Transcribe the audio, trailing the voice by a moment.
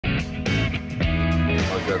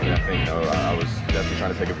definitely. I think I was definitely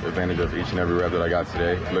trying to take advantage of each and every rep that I got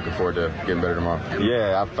today. Looking forward to getting better tomorrow.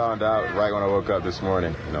 Yeah, I found out right when I woke up this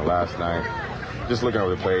morning, last night. Just looking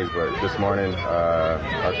over the plays, but this morning, our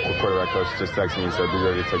quarterback coach just texted me and said, be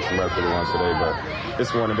ready to take some reps for the ones today. But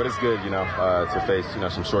this morning, but it's good, to face,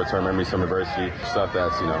 some short-term memory, some adversity, stuff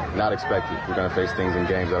that's, not expected. We're going to face things in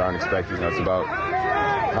games that aren't expected. It's about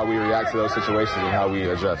how we react to those situations and how we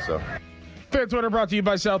adjust, so. Fan Twitter brought to you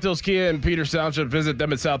by South Hills Kia and Peters Township. Visit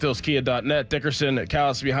them at southhillskia.net. Dickerson,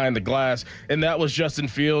 Callis behind the glass. And that was Justin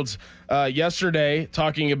Fields yesterday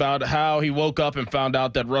talking about how he woke up and found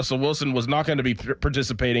out that Russell Wilson was not going to be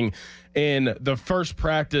participating in the first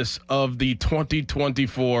practice of the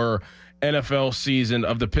 2024 NFL season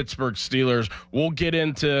of the Pittsburgh Steelers. We'll get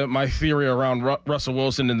into my theory around Russell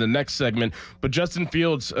Wilson in the next segment. But Justin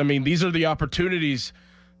Fields, these are the opportunities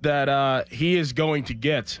that he is going to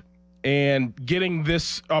get. And getting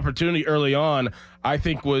this opportunity early on, I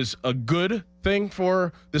think, was a good thing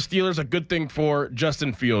for the Steelers, a good thing for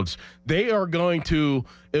Justin Fields. They are going to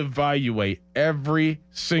evaluate every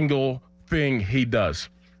single thing he does.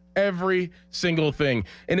 Every single thing.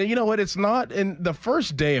 And you know what? It's not in the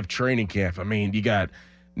first day of training camp. You got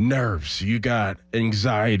nerves, you got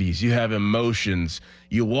anxieties, you have emotions.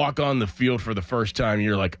 You walk on the field for the first time, and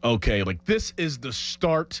you're like, okay, this is the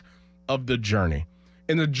start of the journey.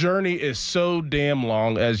 And the journey is so damn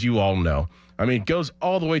long, as you all know. It goes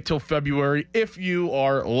all the way till February if you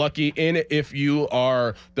are lucky, and if you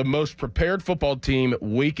are the most prepared football team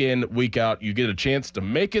week in, week out, you get a chance to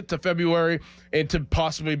make it to February and to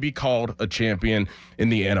possibly be called a champion in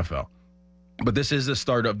the NFL. But this is the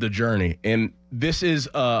start of the journey, and this is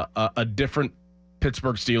a different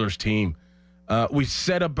Pittsburgh Steelers team. We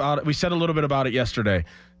said a little bit about it yesterday.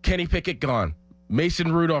 Kenny Pickett gone.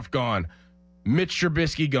 Mason Rudolph gone. Mitch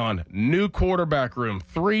Trubisky gone. New quarterback room.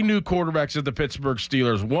 3 new quarterbacks at the Pittsburgh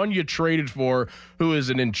Steelers. One you traded for, who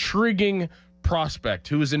is an intriguing prospect,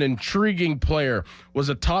 who is an intriguing player, was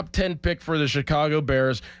a top 10 pick for the Chicago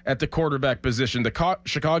Bears at the quarterback position. The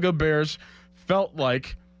Chicago Bears felt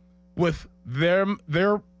like with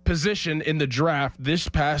their position in the draft this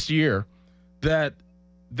past year that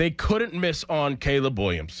they couldn't miss on Caleb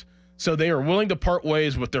Williams. So they are willing to part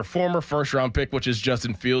ways with their former first-round pick, which is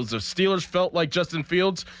Justin Fields. The Steelers felt like Justin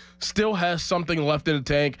Fields still has something left in the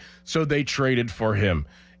tank, so they traded for him.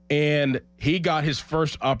 And he got his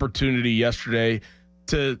first opportunity yesterday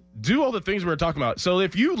to do all the things we were talking about. So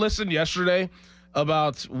if you listened yesterday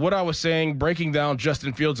about what I was saying, breaking down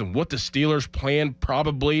Justin Fields and what the Steelers' plan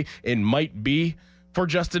probably and might be for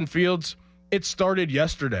Justin Fields, it started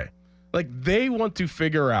yesterday. They want to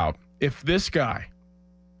figure out if this guy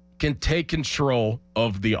can take control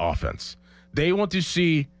of the offense. They want to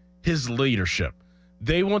see his leadership.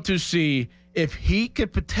 They want to see if he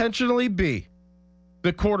could potentially be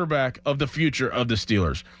the quarterback of the future of the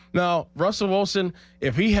Steelers. Now, Russell Wilson,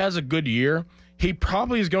 if he has a good year, he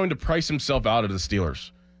probably is going to price himself out of the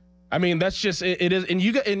Steelers. That's just it is, and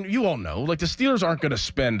you all know, the Steelers aren't going to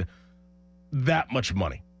spend that much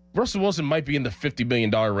money. Russell Wilson might be in the $50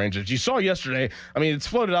 million range. As you saw yesterday, it's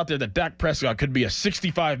floated out there that Dak Prescott could be a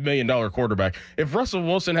 $65 million quarterback. If Russell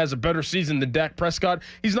Wilson has a better season than Dak Prescott,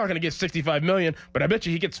 he's not going to get $65 million, but I bet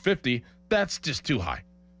you he gets 50. That's just too high.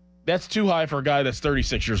 That's too high for a guy that's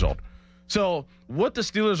 36 years old. So what the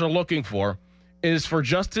Steelers are looking for is for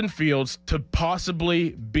Justin Fields to possibly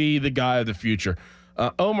be the guy of the future.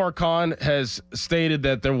 Omar Khan has stated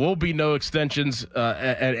that there will be no extensions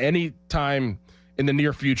at any time in the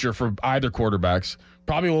near future for either quarterbacks.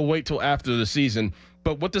 Probably will wait till after the season.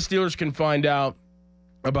 But what the Steelers can find out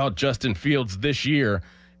about Justin Fields this year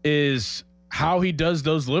is how he does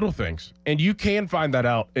those little things. And you can find that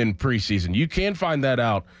out in preseason. You can find that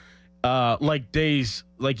out days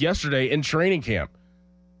like yesterday in training camp.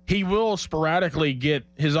 He will sporadically get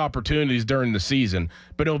his opportunities during the season,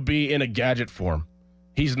 but it'll be in a gadget form.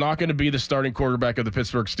 He's not going to be the starting quarterback of the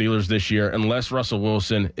Pittsburgh Steelers this year unless Russell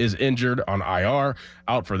Wilson is injured on IR,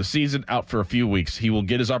 out for the season, out for a few weeks. He will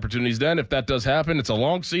get his opportunities then. If that does happen, it's a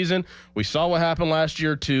long season. We saw what happened last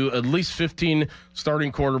year to at least 15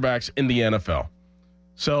 starting quarterbacks in the NFL.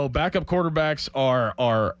 So backup quarterbacks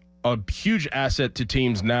are a huge asset to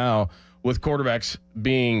teams now with quarterbacks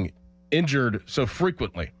being injured so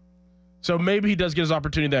frequently. So maybe he does get his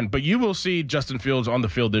opportunity then. But you will see Justin Fields on the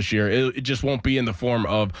field this year. It just won't be in the form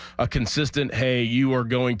of a consistent, hey, you are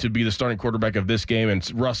going to be the starting quarterback of this game, and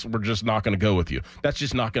Russ, we're just not going to go with you. That's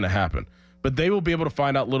just not going to happen. But they will be able to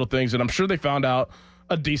find out little things, and I'm sure they found out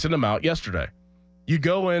a decent amount yesterday. You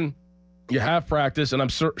go in You have practice, and I'm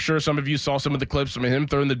sure some of you saw some of the clips from him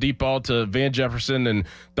throwing the deep ball to Van Jefferson and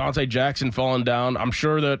Dante Jackson falling down. I'm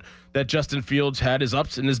sure that Justin Fields had his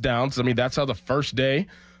ups and his downs. I mean, that's how the first day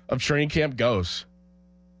of training camp goes.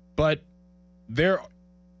 But the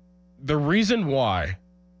reason why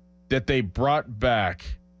that they brought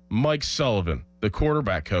back Mike Sullivan, the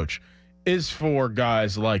quarterback coach, is for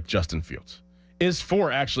guys like Justin Fields, is for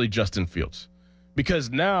actually Justin Fields. Because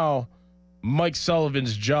now Mike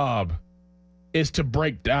Sullivan's job is to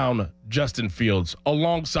break down Justin Fields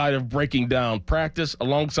alongside of breaking down practice,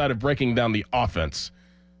 alongside of breaking down the offense.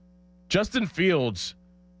 Justin Fields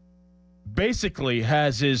basically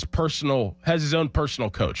has his own personal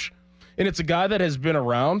coach. And it's a guy that has been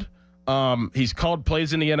around. He's called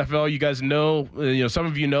plays in the NFL. You guys know, some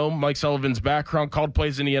of you know Mike Sullivan's background, called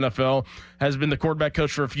plays in the NFL, has been the quarterback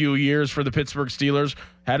coach for a few years for the Pittsburgh Steelers,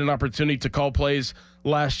 had an opportunity to call plays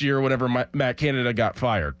last year whenever Matt Canada got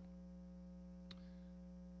fired.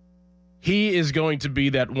 He is going to be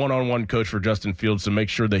that one-on-one coach for Justin Fields to make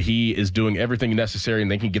sure that he is doing everything necessary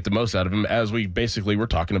and they can get the most out of him, as we basically were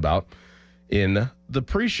talking about in the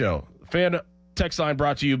pre-show. Fan text line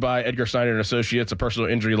brought to you by Edgar Snyder & Associates, a personal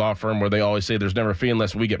injury law firm where they always say there's never a fee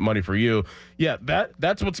unless we get money for you. Yeah,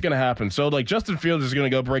 that's what's going to happen. So, like, Justin Fields is going to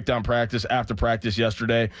go break down practice after practice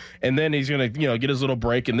yesterday, and then he's going to, get his little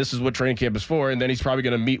break, and this is what training camp is for, and then he's probably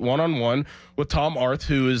going to meet one-on-one with Tom Arth,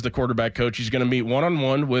 who is the quarterback coach. He's going to meet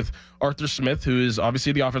one-on-one with Arthur Smith, who is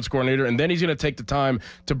obviously the offense coordinator, and then he's going to take the time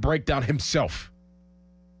to break down himself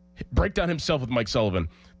with Mike Sullivan.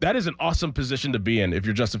 That is an awesome position to be in if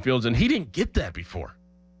you're Justin Fields, and he didn't get that before.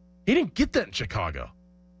 He didn't get that in Chicago.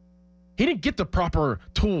 He didn't get the proper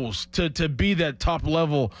tools to be that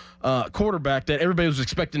top-level quarterback that everybody was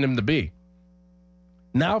expecting him to be.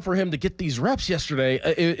 Now for him to get these reps yesterday,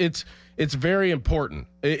 it's very important.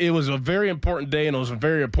 It was a very important day, and it was a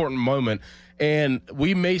very important moment, and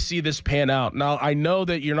we may see this pan out. Now, I know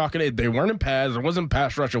that you're not going to – they weren't in pads. There wasn't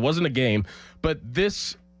pass rush. It wasn't a game, but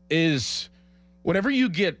this is – whenever you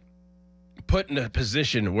get put in a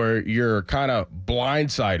position where you're kind of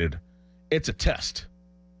blindsided, it's a test.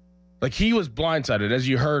 Like, he was blindsided, as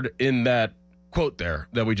you heard in that quote there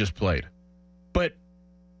that we just played. But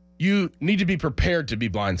you need to be prepared to be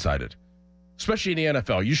blindsided, especially in the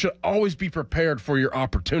NFL. You should always be prepared for your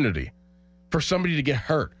opportunity, for somebody to get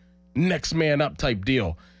hurt, next man up type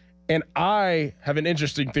deal. And I have an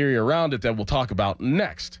interesting theory around it that we'll talk about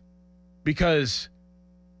next, because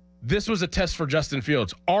this was a test for Justin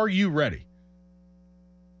Fields. Are you ready?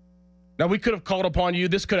 Now, we could have called upon you.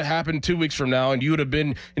 This could have happened 2 weeks from now, and you would have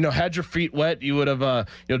been, had your feet wet. You would have,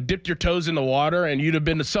 dipped your toes in the water, and you'd have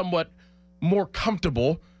been somewhat more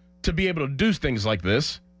comfortable to be able to do things like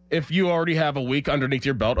this if you already have a week underneath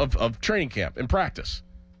your belt of training camp and practice.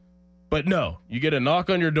 But no, you get a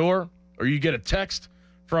knock on your door, or you get a text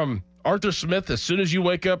from Arthur Smith as soon as you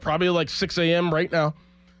wake up, probably like 6 a.m. right now,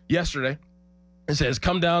 yesterday. It says,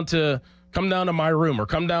 come down to my room, or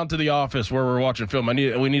come down to the office where we're watching film. We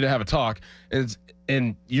need to have a talk.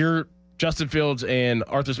 And you're Justin Fields, and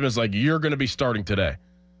Arthur Smith's like, you're going to be starting today.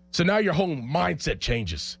 So now your whole mindset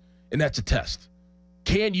changes, and that's a test.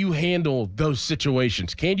 Can you handle those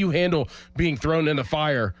situations? Can you handle being thrown in the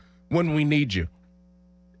fire when we need you?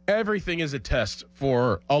 Everything is a test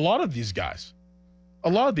for a lot of these guys.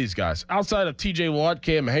 Outside of T.J. Watt,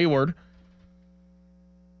 Cam Hayward,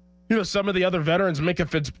 some of the other veterans, Minka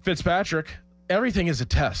Fitzpatrick, everything is a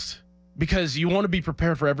test, because you want to be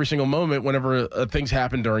prepared for every single moment whenever things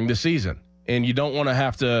happen during the season. And you don't want to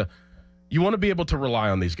have to – you want to be able to rely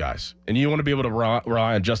on these guys, and you want to be able to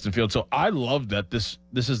rely on Justin Fields. So I love that this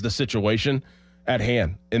is the situation at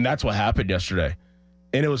hand, and that's what happened yesterday.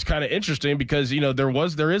 And it was kind of interesting because,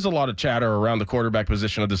 there is a lot of chatter around the quarterback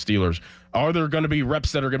position of the Steelers. Are there going to be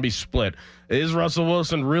reps that are going to be split? Is Russell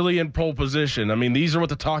Wilson really in pole position? I mean, these are what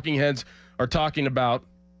the talking heads are talking about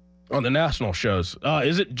on the national shows.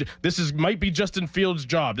 Might be Justin Fields'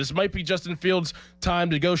 job. This might be Justin Fields' time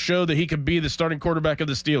to go show that he could be the starting quarterback of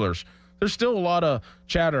the Steelers. There's still a lot of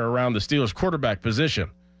chatter around the Steelers quarterback position.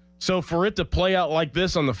 So for it to play out like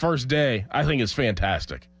this on the first day, I think is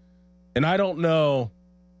fantastic. And I don't know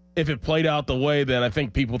if it played out the way that I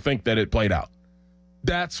think people think that it played out.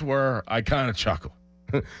 That's where I kind of chuckle.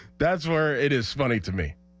 That's where it is funny to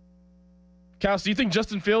me. Cass, do you think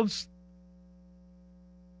Justin Fields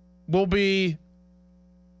will be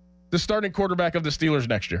the starting quarterback of the Steelers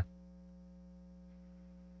next year?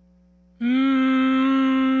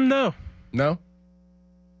 No. No?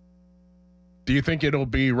 Do you think it'll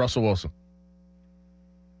be Russell Wilson?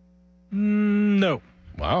 No.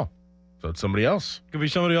 Wow. So it's somebody else. Could be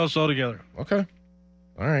somebody else altogether. Okay.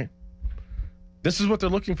 All right. This is what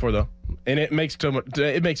they're looking for, though. and it makes too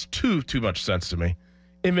much sense to me.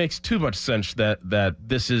 It makes too much sense that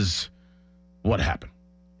this is what happened.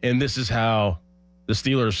 And this is how the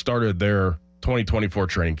Steelers started their 2024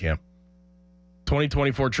 training camp.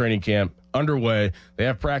 2024 training camp underway. They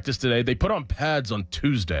have practice today. They put on pads on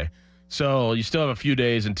Tuesday. So you still have a few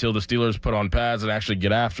days until the Steelers put on pads and actually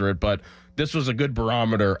get after it. But this was a good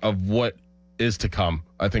barometer of what is to come,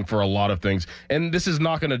 I think, for a lot of things. And this is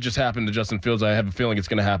not going to just happen to Justin Fields. I have a feeling it's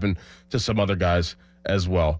going to happen to some other guys as well.